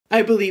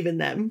I believe in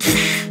them.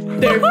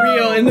 They're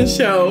real in the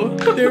show.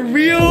 They're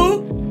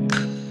real.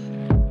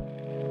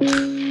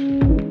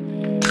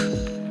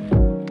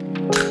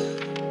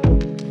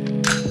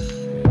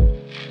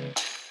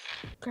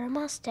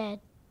 Grandma's dead.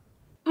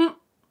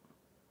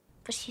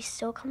 But she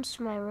still comes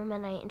to my room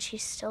at night and she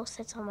still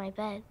sits on my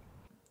bed.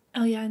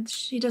 Oh yeah, and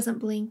she doesn't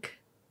blink.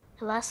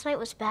 And last night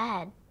was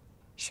bad.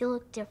 She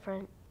looked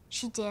different.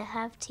 She did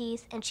have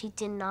teeth and she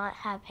did not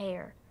have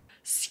hair.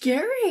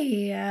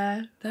 Scary.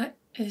 That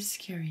is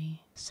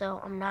scary.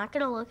 So I'm not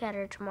gonna look at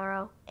her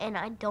tomorrow, and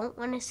I don't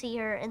want to see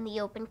her in the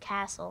open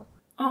castle.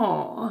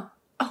 Oh,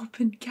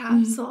 open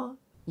castle.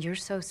 You're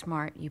so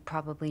smart, you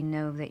probably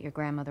know that your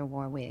grandmother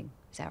wore a wig.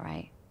 Is that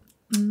right?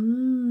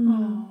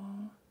 Oh.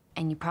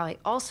 And you probably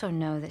also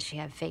know that she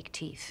had fake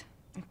teeth.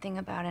 The thing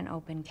about an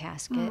open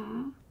casket,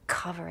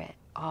 cover it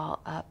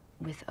all up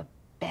with a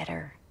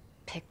better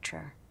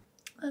picture.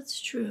 That's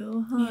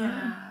true, huh?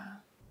 Yeah.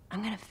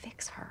 I'm gonna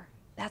fix her.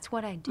 That's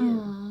what I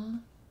do.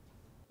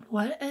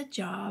 What a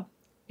job.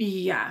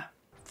 Yeah.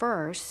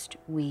 First,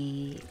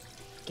 we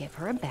give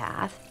her a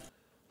bath.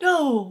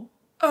 No.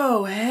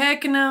 Oh,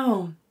 heck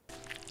no.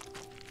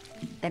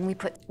 Then we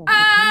put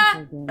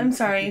I'm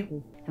sorry.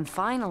 And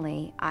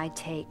finally, I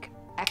take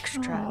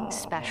extra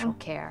special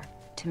care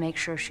to make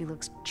sure she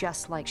looks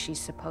just like she's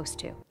supposed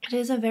to. It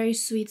is a very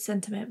sweet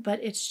sentiment,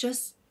 but it's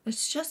just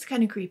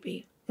kind of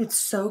creepy. It's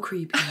so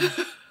creepy.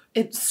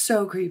 It's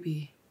so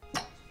creepy.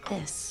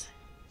 This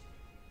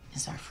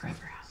is our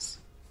forever house.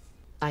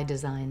 I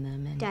design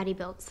them and Daddy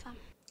builds them.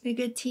 A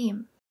good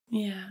team.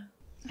 Yeah.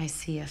 I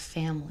see a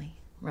family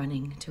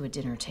running to a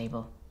dinner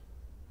table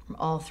from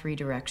all three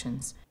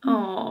directions.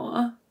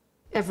 Aww.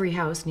 Every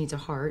house needs a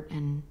heart,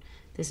 and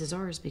this is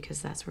ours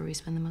because that's where we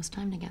spend the most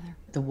time together.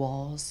 The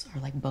walls are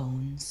like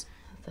bones,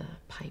 the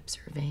pipes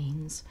are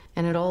veins,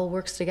 and it all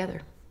works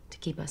together to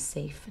keep us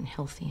safe and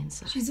healthy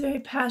inside. She's very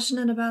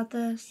passionate about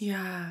this.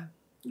 Yeah.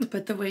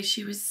 But the way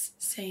she was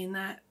saying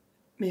that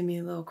made me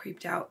a little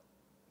creeped out.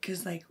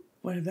 Because, like,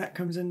 what if that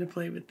comes into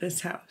play with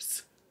this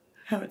house?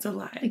 How it's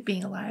alive. Like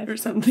being alive. Or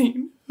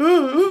something.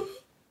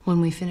 When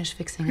we finish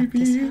fixing up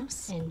this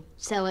house, And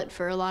sell it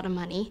for a lot of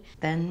money.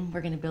 then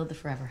we're gonna build the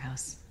forever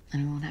house,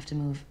 and we won't have to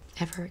move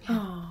ever again.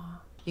 Aww.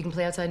 You can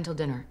play outside until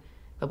dinner,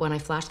 but when I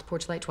flash the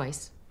porch light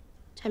twice,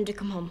 Time to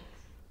come home.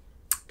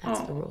 that's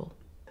the rule.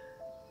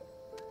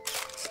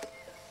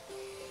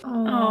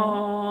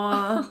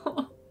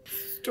 Aww.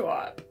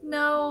 Stop.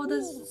 No,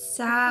 this is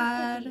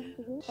sad.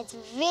 It's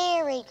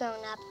very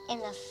grown up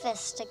and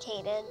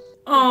sophisticated.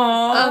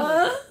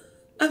 Aww.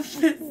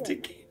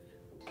 Sophisticated.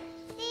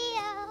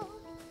 Theo.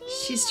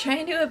 She's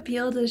trying to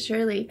appeal to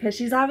Shirley because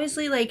she's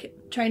obviously like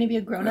trying to be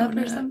a grown-up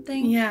or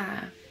something.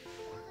 Yeah.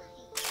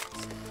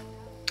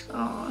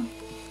 Aw.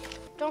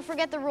 Don't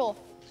forget the rule.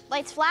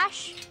 Lights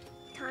flash.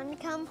 Time to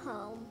come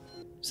home.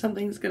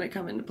 Something's gonna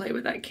come into play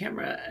with that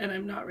camera, and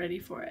I'm not ready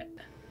for it.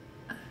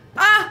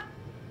 Ah!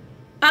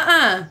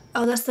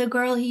 Oh, that's the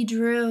girl he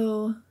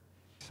drew.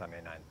 I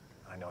mean,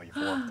 I know you've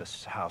worked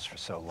this house for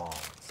so long.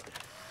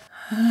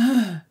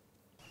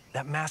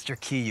 That master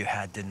key you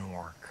had didn't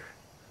work.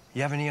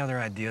 You have any other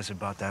ideas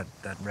about that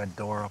red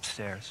door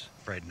upstairs?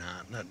 Afraid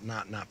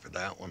not. Not for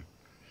that one.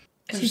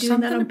 Is There's he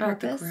doing that something on about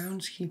purpose? the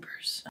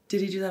groundskeepers.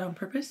 Did he do that on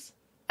purpose?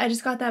 I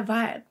just got that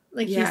vibe.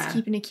 Like Yeah. he's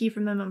keeping a key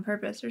from them on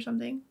purpose or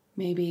something.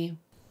 Maybe.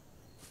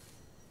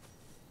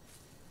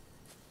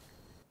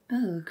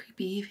 Oh,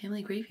 creepy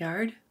family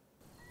graveyard.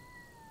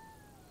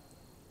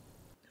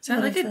 Is that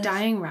What like is a this?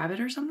 dying rabbit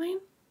or something?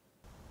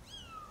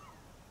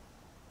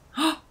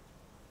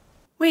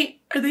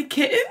 Wait, are they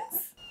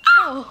kittens?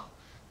 Oh.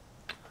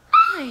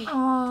 Hi.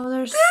 Oh,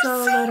 they're They're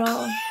so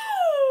little.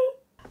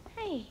 cute.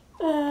 Hey.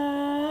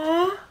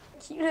 Aww.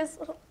 Cutest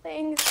little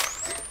things.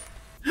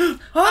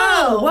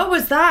 Oh, what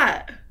was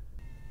that?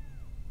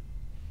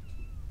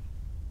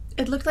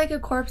 It looked like a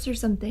corpse or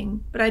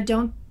something, but I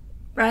don't.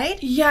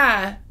 Right?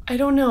 Yeah, I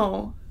don't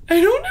know.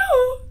 I don't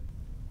know.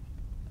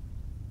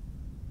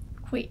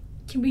 Wait,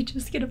 can we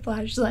just get a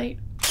flashlight?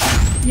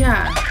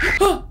 Yeah.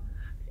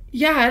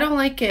 Yeah, I don't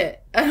like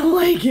it. I don't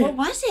like it. What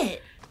was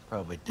it?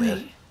 Probably dead.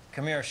 Wait,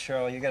 Come here,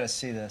 Cheryl. You gotta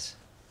see this.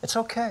 It's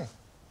okay.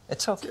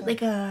 It's okay.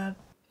 Like a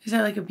is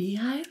that like a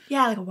beehive?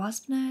 yeah, like a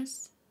wasp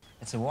nest.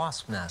 It's a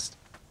wasp nest.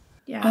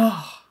 Yeah.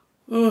 Oh,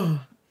 ugh.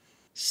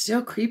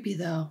 Still creepy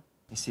though.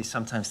 You see,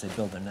 sometimes they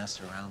build their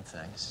nest around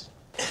things.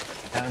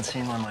 Haven't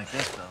seen one like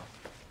this, though.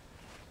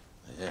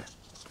 Yeah.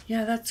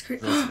 Yeah, that's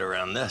creepy. Built it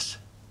around this.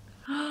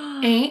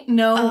 Ain't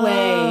no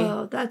way.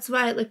 Oh, that's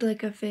why it looked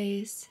like a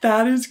face.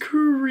 That is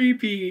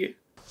creepy.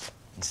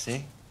 You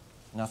see?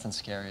 Nothing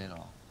scary at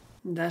all.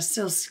 That's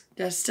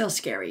still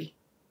scary.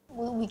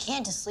 We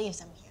can't just leave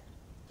them here.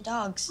 The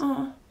dogs.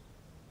 Oh.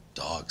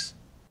 Dogs.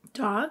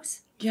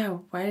 Dogs? Yeah,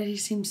 why did he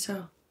seem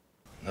so?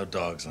 No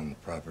dogs on the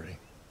property.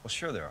 Well,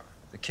 sure there are.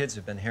 The kids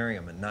have been hearing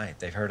him at night.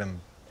 They've heard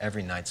him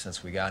every night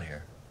since we got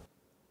here.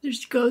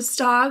 There's ghost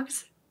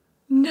dogs?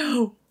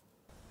 No.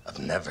 I've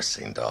never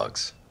seen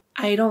dogs.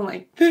 I don't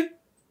like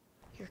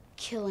You're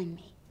killing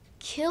me.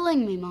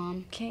 Killing me,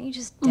 Mom. Can't you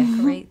just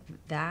decorate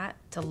that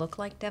to look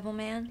like Devil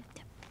Man?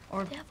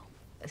 or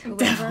whoever.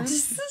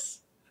 Devils.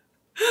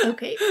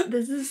 Okay,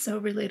 this is so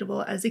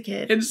relatable as a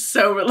kid. It's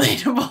so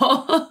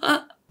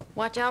relatable.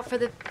 Watch out for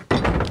the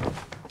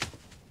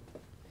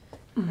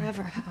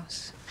Forever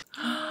House.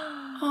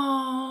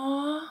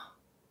 Aww.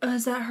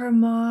 Is that her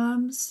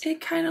mom's? It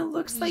kind of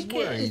looks like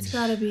it. It's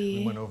gotta We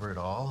be. went over it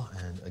all,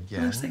 and It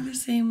again. looks like the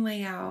same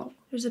layout.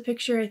 There's a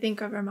picture, I think,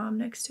 of her mom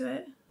next to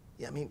it.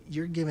 Yeah, I mean,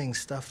 you're giving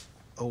stuff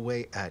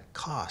away at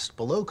cost,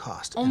 below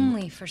cost. and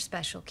Only for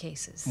special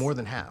cases. more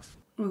than half.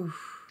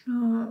 Oof.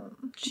 Oh,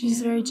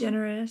 she's very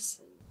generous.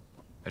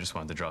 I just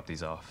wanted to drop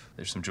these off.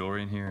 There's some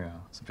jewelry in here,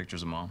 some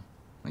pictures of Mom,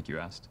 like you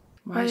asked.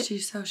 Why is What? she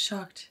so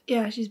shocked?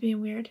 Yeah, she's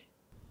being weird.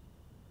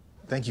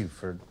 Thank you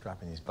for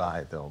dropping these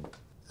by, though.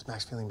 Is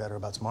Max feeling better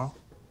about tomorrow?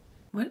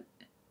 What?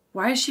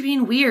 Why is she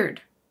being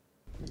weird?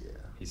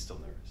 He's still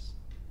nervous.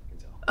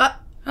 I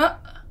can tell.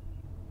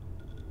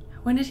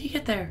 When did he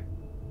get there?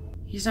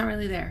 He's not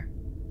really there.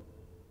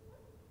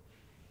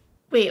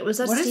 Wait, was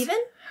that What is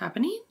Steven?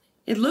 happening?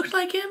 It looked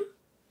like him.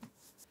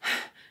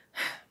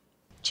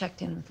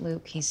 Checked in with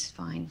Luke. He's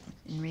fine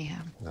in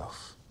rehab. No.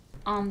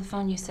 On the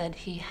phone, you said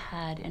he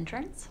had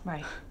insurance?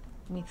 Right.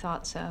 We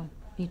thought so.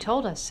 You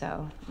told us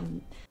so.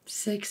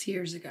 6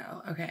 years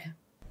ago. Okay.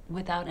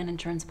 Without an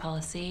insurance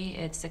policy,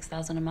 it's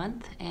 $6,000 a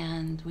month,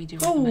 and we do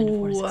recommend a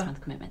 4 to 6 Oh.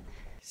 month commitment.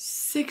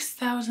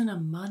 6,000 a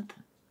month.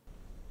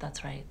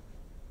 That's right.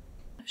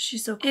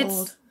 She's so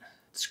cold.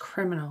 It's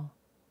criminal.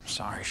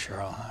 Sorry,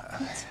 Cheryl.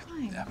 It's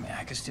fine. I mean,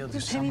 I could still do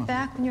You'll pay some me of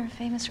back when you're a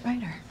famous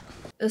writer.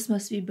 This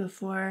must be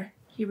before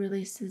he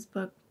released his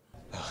book.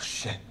 Oh,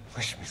 shit.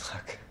 Wish me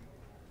luck.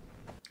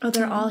 Oh,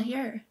 they're all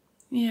here.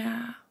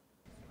 Yeah.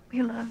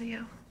 We love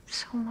you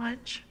so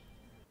much.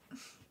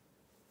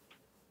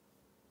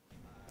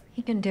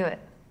 He can do it.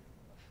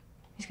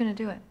 He's gonna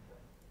do it.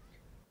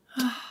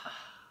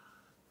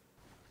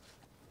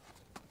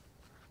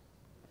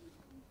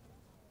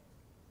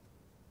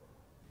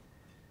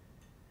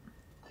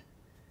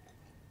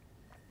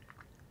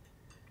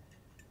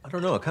 I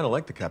don't know. I kind of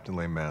like the Captain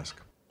Lame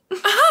mask.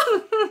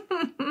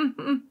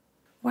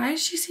 Why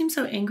does she seem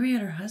so angry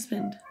at her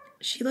husband?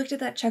 She looked at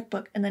that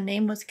checkbook and the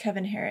name was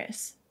Kevin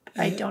Harris.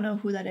 I don't know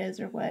who that is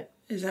or what.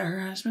 Is that her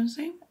husband's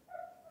name?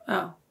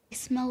 Oh. They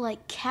smell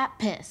like cat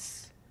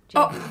piss.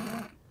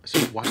 Oh.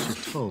 So watch your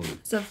tone.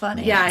 So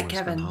funny. Yeah, Wanna spend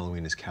Kevin.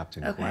 Halloween is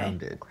Captain Okay.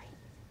 Grounded.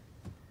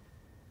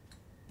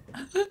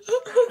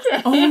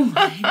 Oh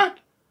my.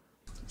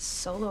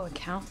 Solo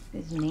account.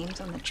 His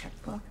name's on the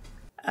checkbook.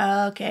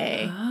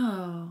 Okay.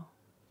 Oh.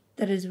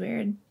 That is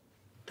weird.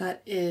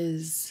 That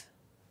is.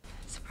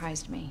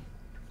 Surprised me.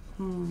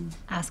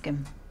 Ask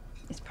him.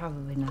 It's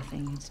probably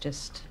nothing. It's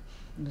just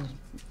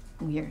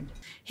weird.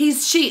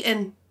 He's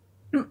cheating.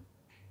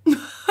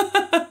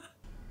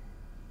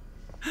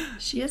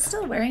 She is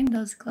still wearing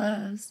those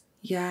gloves.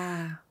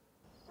 Yeah.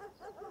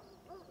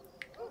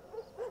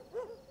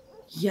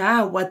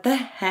 Yeah, what the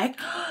heck?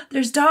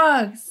 There's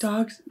dogs.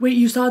 Dogs. Wait,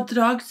 you saw the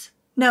dogs?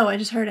 No, I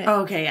just heard it.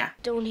 Oh, okay, yeah.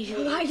 Don't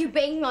even. Why are you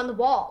banging on the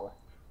wall?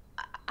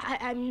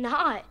 I'm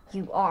not.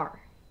 You are.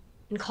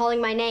 And calling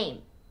my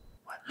name.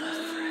 What the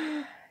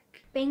frick?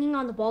 Banging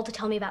on the wall to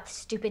tell me about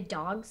stupid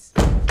dogs?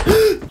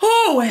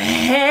 Oh,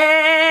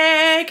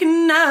 heck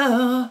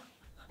no.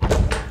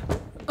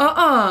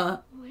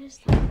 What is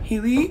that?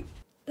 Haley?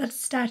 That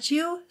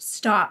statue?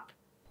 Stop.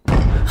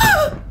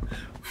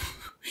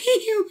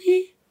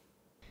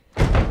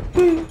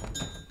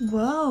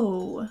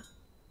 Whoa.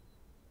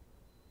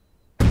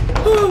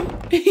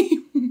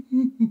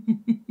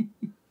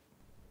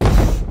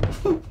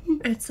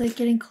 It's like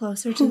getting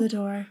closer to the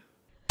door.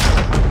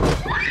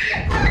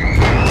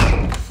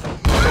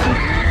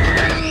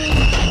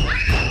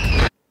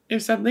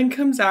 If something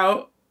comes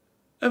out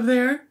of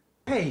there.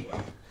 Hey.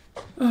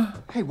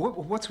 Hey,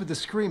 what's with the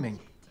screaming?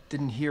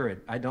 Didn't hear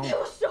it. I don't.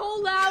 So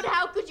loud,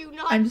 how could you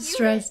not I'm hear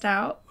stressed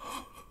out.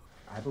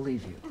 I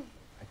believe you.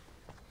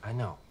 I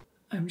know.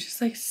 I'm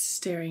just like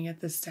staring at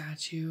the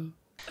statue.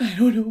 I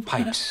don't know.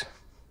 Pipes.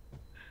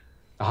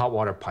 The hot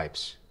water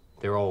pipes.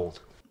 They're old.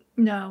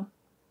 No.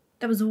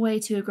 That was way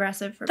too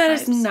aggressive for That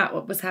pipes. is not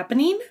what was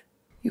happening.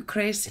 You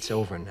crazy. It's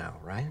over now,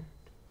 right?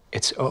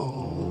 It's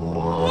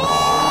over.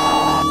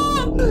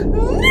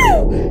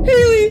 No!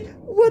 Haley!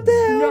 What the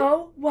hell?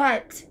 No?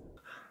 What?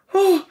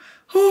 Oh!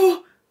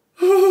 Oh!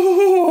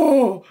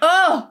 Oh!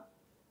 Oh!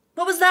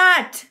 What was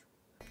that?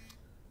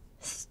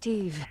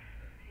 Steve.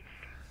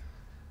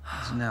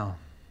 Nell.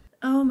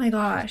 Oh my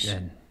gosh.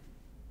 Dead.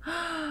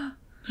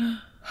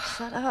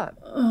 Shut up.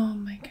 Oh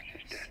my goodness.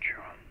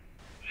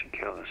 She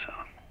killed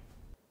herself.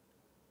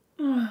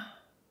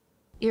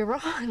 You're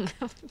wrong.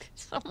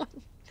 Someone.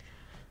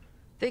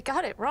 They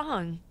got it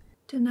wrong.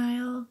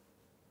 Denial.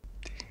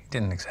 He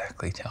didn't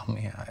exactly tell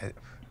me.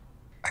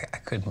 I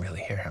couldn't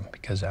really hear him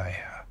because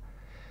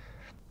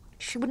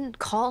She wouldn't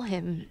call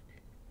him.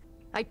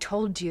 I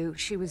told you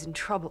she was in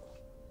trouble.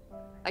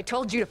 I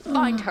told you to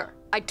find her.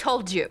 I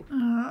told you.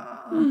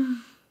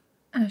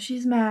 Oh,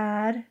 she's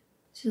mad.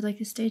 She's like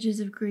the stages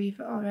of grief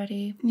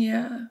already.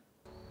 Yeah.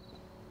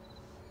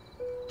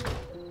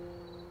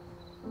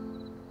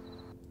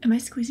 Am I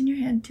squeezing your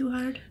hand too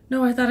hard?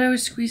 No, I thought I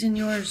was squeezing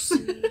yours.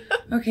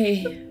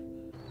 Okay.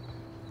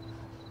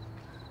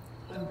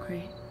 Oh,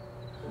 great.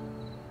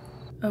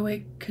 Oh,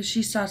 wait, because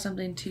she saw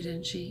something too,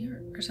 didn't she?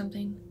 Or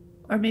something?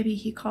 Or maybe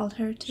he called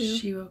her too.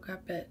 She woke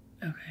up at...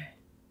 Okay.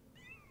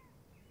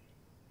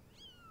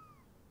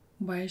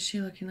 Why is she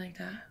looking like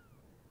that?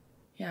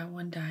 Yeah,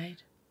 one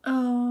died.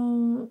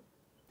 Oh.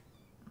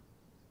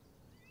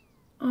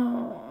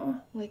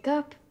 Oh. Wake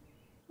up.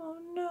 Oh,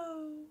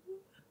 no.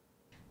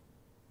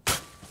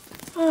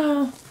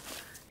 Oh,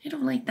 I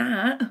don't like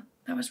that.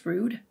 That was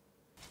rude.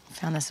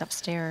 Found this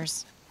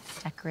upstairs.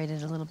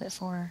 Decorated a little bit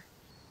for her.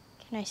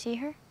 Can I see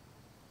her?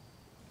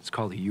 It's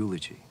called a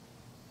eulogy.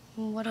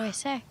 What do I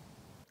say?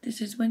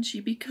 This is when she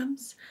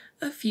becomes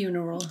a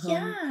funeral home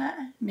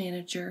Yeah.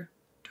 manager,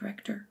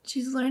 director.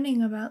 She's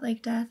learning about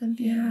like death and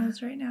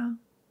funerals right now.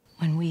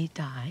 When we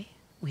die,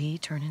 we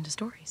turn into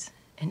stories.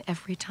 And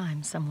every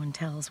time someone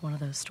tells one of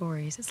those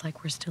stories, it's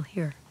like we're still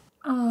here.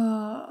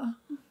 Oh,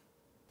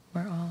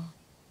 We're all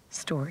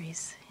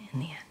stories in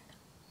the end.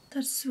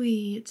 that's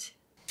sweet.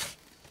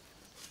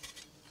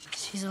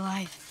 She's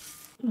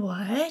alive.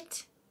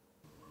 What?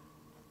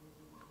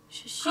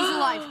 She's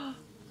alive.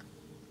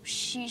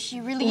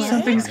 She really is.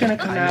 Something's gonna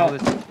come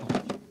out.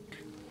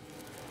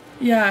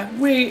 Yeah,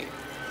 wait.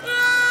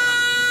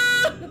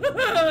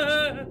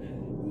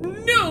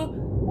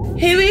 No!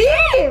 Haley!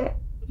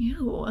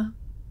 Ew. I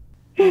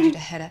need you to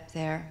head up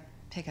there,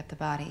 pick up the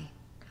body,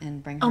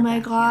 and bring her Oh my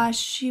back gosh,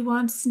 she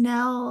wants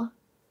Nell.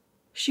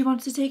 She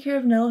wants to take care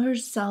of Nell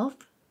herself?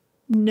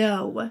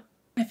 No.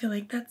 I feel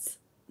like that's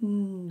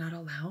not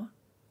allowed.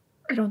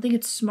 I don't think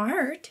it's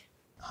smart.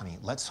 Honey,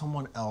 let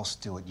someone else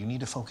do it. You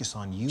need to focus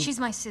on you. She's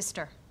my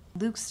sister.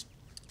 Luke's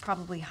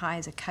probably high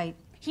as a kite.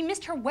 He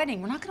missed her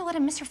wedding. We're not gonna let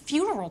him miss her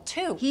funeral,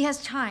 too. He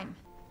has time.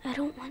 I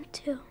don't want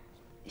to.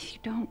 If you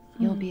don't,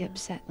 you'll be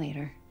upset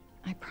later.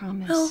 I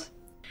promise. Oh.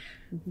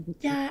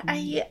 Yeah,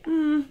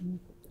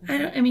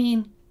 I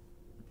mean,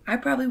 I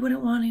probably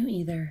wouldn't want to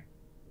either.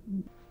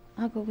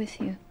 I'll go with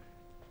you.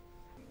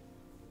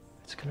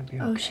 It's gonna be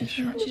okay. Oh, she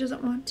can't. She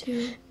doesn't want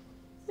to.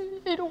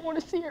 I don't want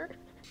to see her.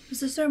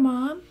 Is this her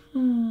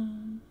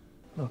mom?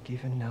 Look,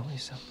 even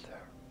Nellie's up there.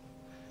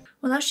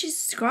 Well, now she's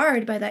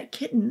scarred by that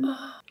kitten.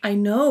 I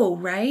know,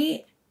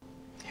 right?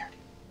 Here,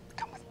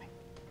 come with me.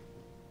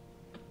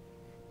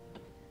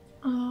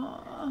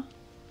 Aww.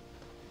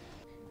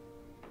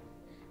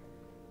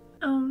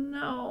 Oh,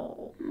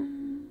 no.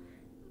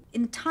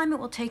 In the time it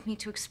will take me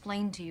to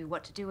explain to you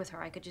what to do with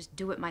her, I could just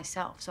do it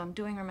myself. So I'm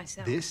doing her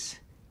myself. This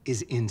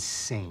is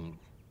insane.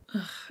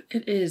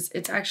 It is.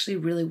 It's actually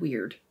really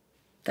weird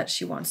that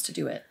she wants to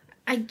do it.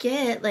 I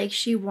get, like,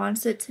 she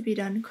wants it to be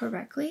done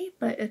correctly,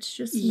 but it's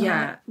just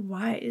not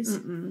wise.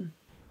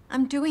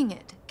 I'm doing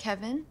it,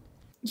 Kevin.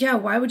 Yeah,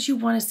 why would you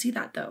want to see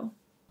that, though?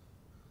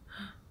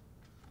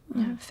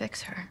 I'm gonna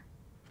fix her.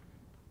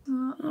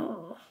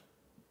 Oh.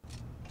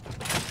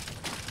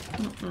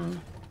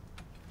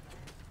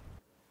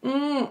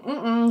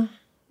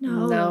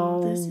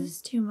 No, this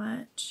is too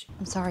much.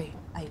 I'm sorry.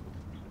 I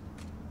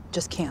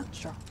just can't,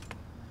 Cheryl.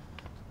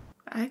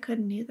 I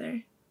couldn't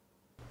either.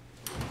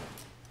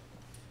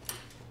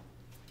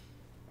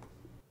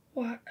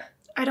 What?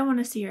 I don't want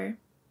to see her.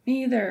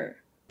 Neither.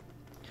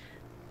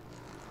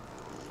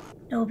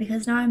 No,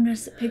 because now I'm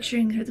just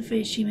picturing her, the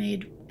face she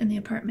made in the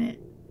apartment.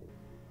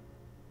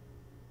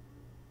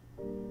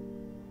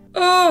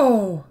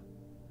 Oh!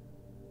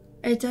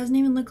 It doesn't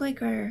even look like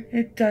her.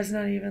 It does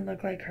not even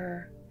look like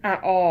her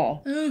at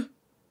all.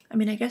 I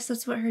mean, I guess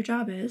that's what her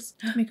job is,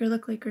 to make her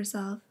look like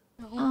herself.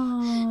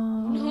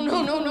 Oh.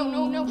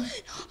 No.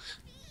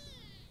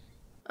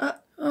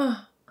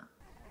 Oh.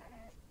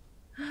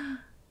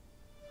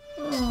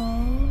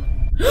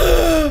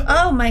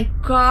 Oh my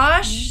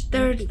gosh,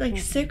 they're like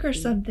sick or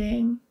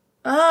something.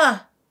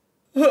 Ah.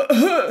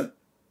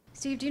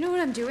 Steve, do you know what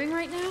I'm doing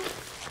right now?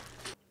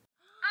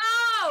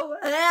 Oh,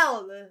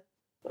 hell.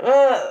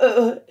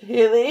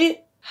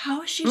 Haley?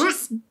 How is she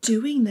just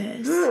doing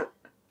this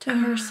to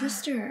her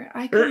sister?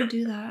 I couldn't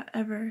do that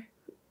ever.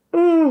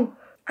 Ooh,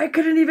 I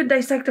couldn't even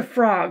dissect a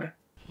frog.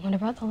 What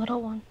about the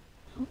little one?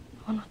 The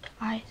one with the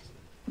eyes.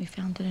 We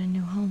found it in a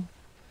new home.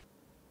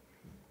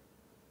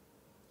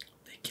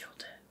 They killed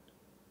it.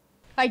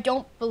 I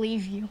don't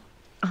believe you.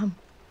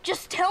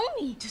 Just tell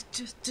me.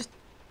 Just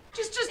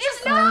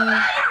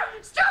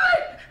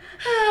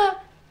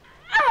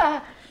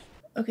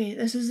Okay,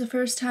 this is the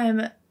first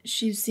time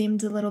she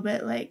seemed a little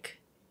bit like,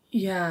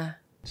 yeah.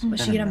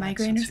 was she get a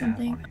migraine or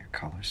something? One of your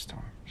color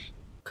storms.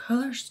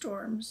 Color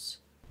storms.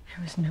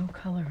 There was no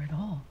color at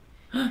all.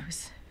 It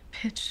was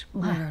pitch Oh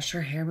my black. gosh,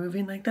 her hair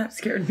moving like that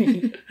scared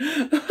me.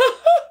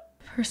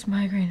 First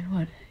migraine in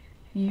what,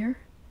 a year?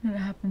 And it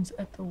happens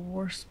at the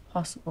worst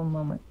possible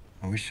moment.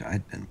 I wish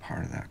I'd been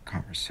part of that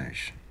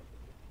conversation.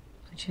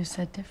 Would you have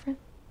said different?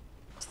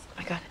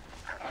 I got it.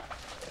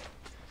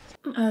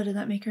 Oh, did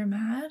that make her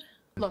mad?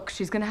 Look,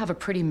 she's gonna have a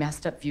pretty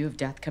messed up view of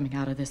death coming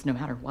out of this no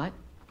matter what.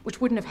 Which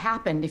wouldn't have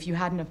happened if you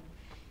hadn't have...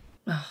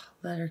 Ugh,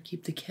 let her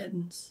keep the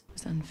kittens. It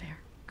was unfair.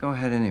 Go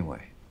ahead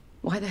anyway.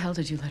 Why the hell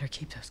did you let her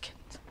keep those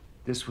kittens?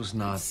 This was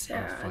not our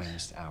sad.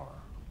 finest hour,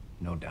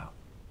 no doubt.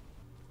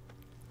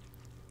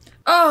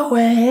 Oh,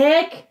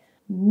 heck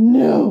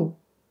no.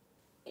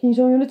 Can you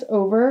tell me when it's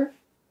over?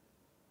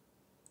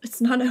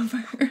 It's not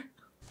over.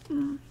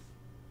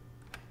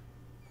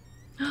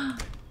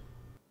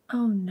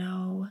 Oh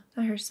no, is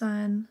that her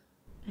son?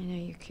 I know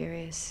you're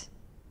curious.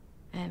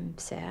 I'm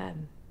sad.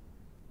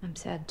 I'm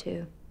sad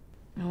too.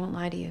 I won't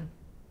lie to you.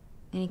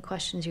 Any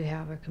questions you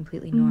have are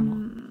completely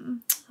normal.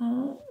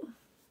 Oh,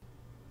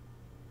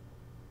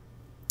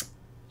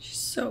 She's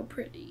so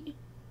pretty.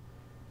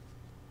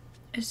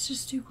 it's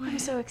just too quiet. I'm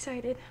so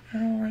excited. I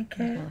don't like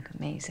You it. look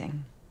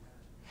amazing.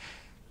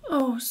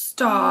 Oh,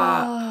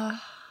 stop.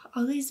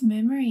 All these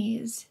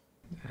memories.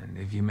 And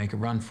if you make a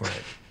run for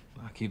it,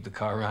 I'll keep the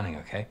car running,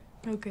 okay?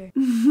 Okay.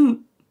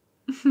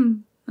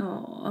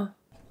 Aw.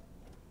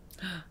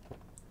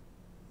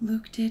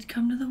 Luke did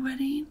come to the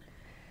wedding?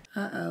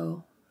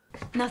 Uh-oh.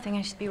 Nothing.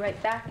 I should be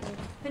right back and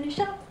finish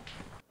up.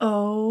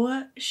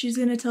 Oh, she's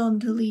gonna tell him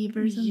to leave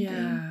or something.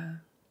 Yeah.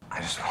 I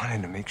just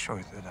wanted to make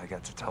sure that I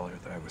got to tell her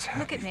that I was happy.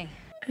 Look at me.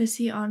 Is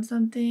he on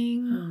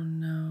something? Oh,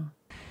 no.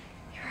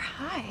 You're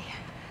high.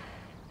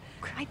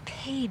 I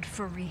paid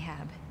for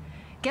rehab.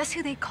 Guess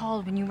who they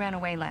called when you ran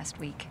away last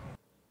week?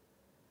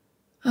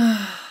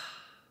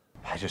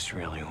 I just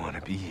really want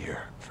to be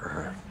here for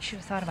her. You should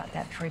have thought about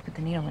that before you put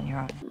the needle in your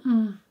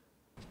arm.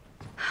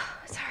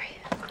 Sorry.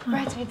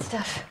 Bridesmaid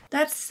stuff.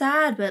 That's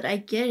sad, but I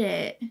get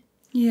it.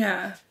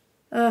 Yeah.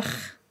 Ugh.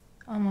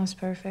 Almost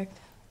perfect.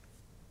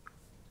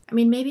 I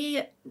mean,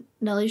 maybe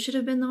Nellie should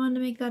have been the one to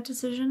make that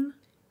decision.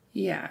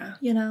 Yeah.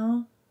 You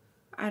know?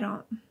 I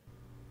don't.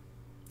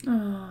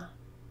 Oh.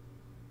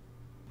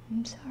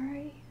 I'm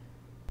sorry.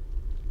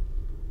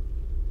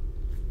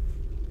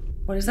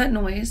 What is that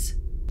noise?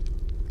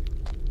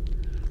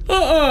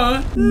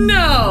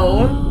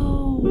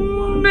 No!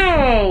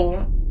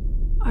 No!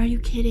 Are you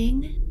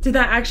kidding? Did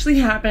that actually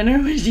happen or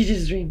was she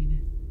just dreaming it?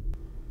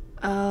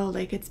 Oh,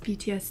 like it's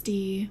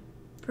PTSD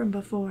from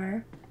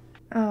before.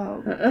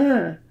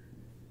 Oh.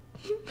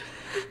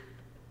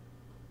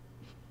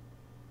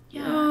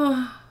 Yeah.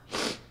 Oh.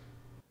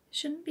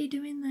 Shouldn't be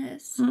doing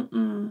this.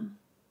 Mm-mm.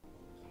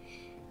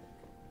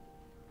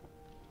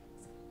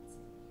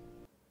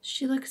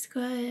 She looks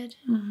good.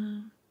 Mm-hmm.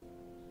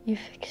 You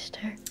fixed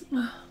her.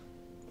 No,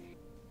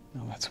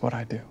 that's what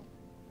I do.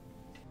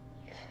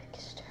 You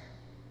fixed her.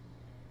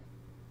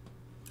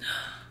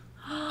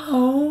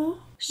 Oh.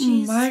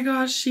 She's- my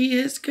gosh, she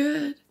is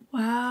good.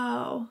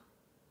 Wow.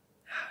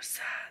 How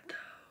sad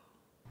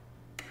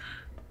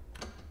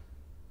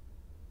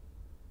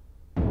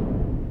though.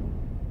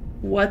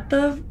 What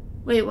the?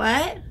 Wait,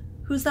 what?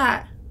 Who's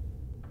that?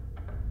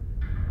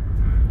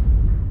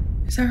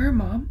 Is that her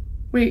mom?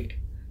 Wait.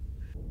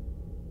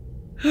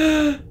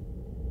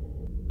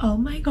 Oh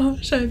my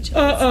gosh, I have chills.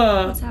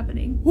 What's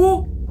happening?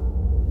 Whoa.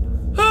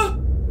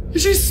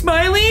 Is she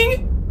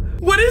smiling?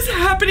 What is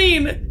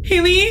happening,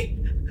 Haley?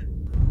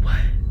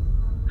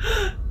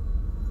 What?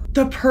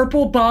 The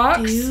purple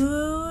box?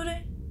 Dude.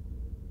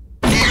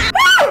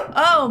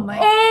 Oh my.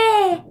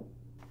 Oh!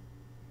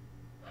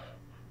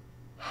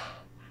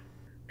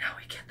 Now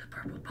we get the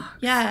purple box.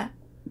 Yeah.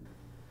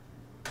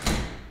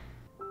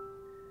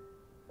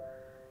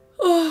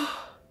 Oh.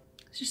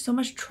 There's just so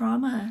much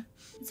trauma.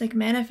 It's like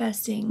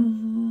manifesting.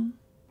 Mm-hmm.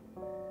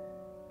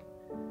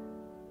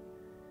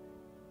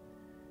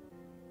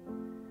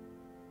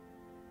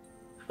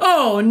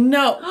 Oh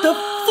no! The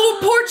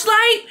full porch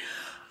light!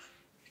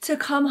 To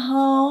come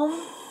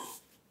home.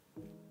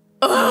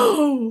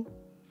 Oh!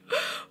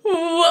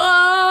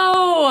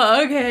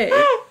 Whoa! Okay.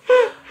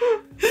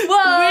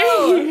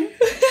 Whoa! Wait.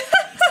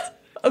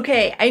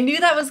 Okay, I knew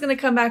that was gonna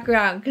come back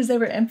around because they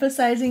were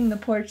emphasizing the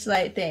porch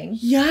light thing.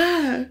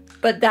 Yeah.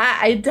 But that,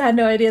 I had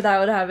no idea that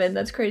would happen.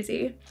 That's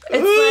crazy.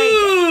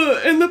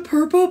 It's Ooh, in the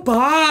purple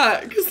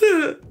box.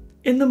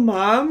 In the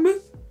mom.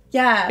 like,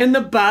 yeah. In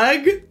the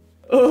bug.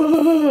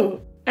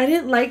 Oh. I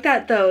didn't like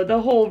that though.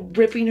 The whole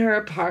ripping her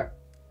apart.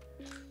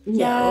 No.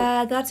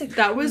 Yeah, that's a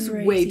That was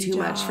way crazy too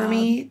much for job.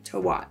 me to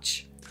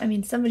watch. I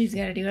mean, somebody's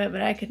gotta do it,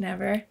 but I could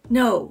never.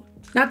 No,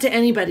 not to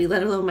anybody,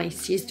 let alone my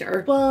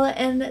sister. Well,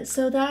 and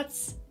so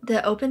that's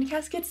the open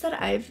caskets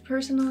that I've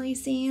personally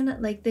seen.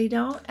 Like, they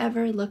don't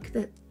ever look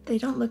they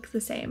don't look the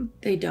same.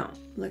 They don't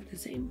look the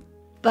same.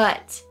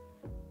 But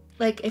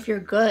like, if you're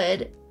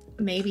good,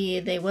 maybe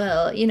they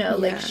will. You know,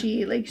 like Yeah.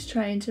 she likes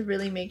trying to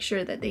really make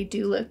sure that they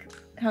do look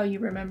how you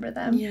remember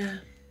them. Yeah.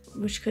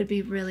 Which could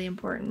be really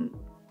important.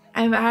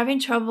 I'm having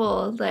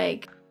trouble,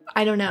 like,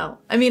 I don't know.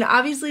 I mean,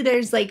 obviously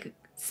there's like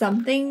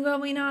something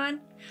going on,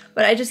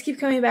 but I just keep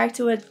coming back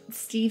to what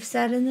Steve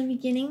said in the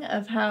beginning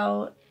of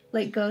how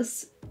like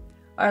ghosts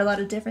are a lot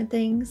of different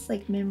things,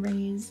 like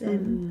memories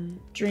and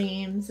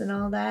dreams and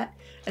all that.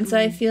 And so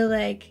I feel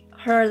like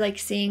her like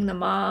seeing the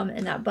mom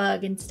and that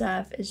bug and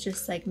stuff is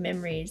just like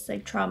memories,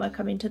 like trauma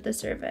coming to the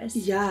surface.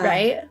 Yeah.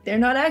 Right? They're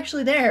not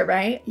actually there,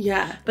 right?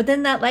 Yeah. But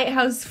then that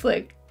lighthouse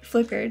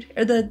flickered,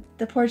 or the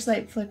porch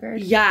light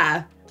flickered.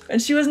 Yeah. And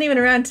she wasn't even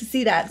around to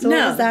see that. So No.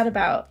 what was that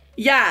about?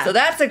 Yeah. So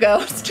that's a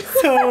ghost.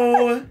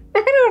 So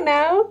I don't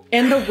know.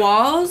 And the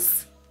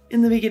walls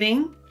in the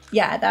beginning?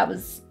 Yeah, that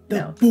was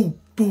the boom,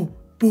 boom,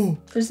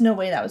 boom. There's no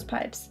way that was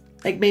pipes.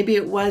 Like maybe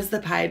it was the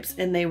pipes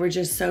and they were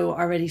just so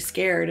already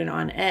scared and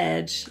on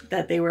edge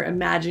that they were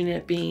imagining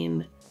it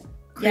being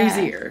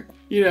crazier,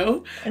 you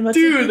know? And what's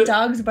with the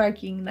dogs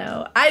barking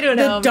though? I don't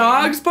know. The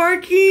dogs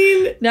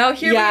barking? No,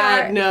 here we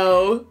are.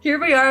 No. Here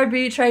we are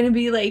trying to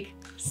be like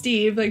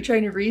Steve, like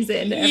trying to reason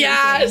everything.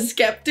 Yeah,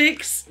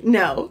 skeptics.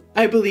 No,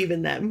 I believe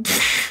in them.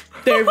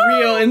 They're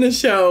real in the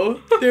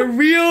show. They're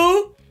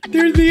real.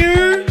 They're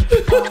there.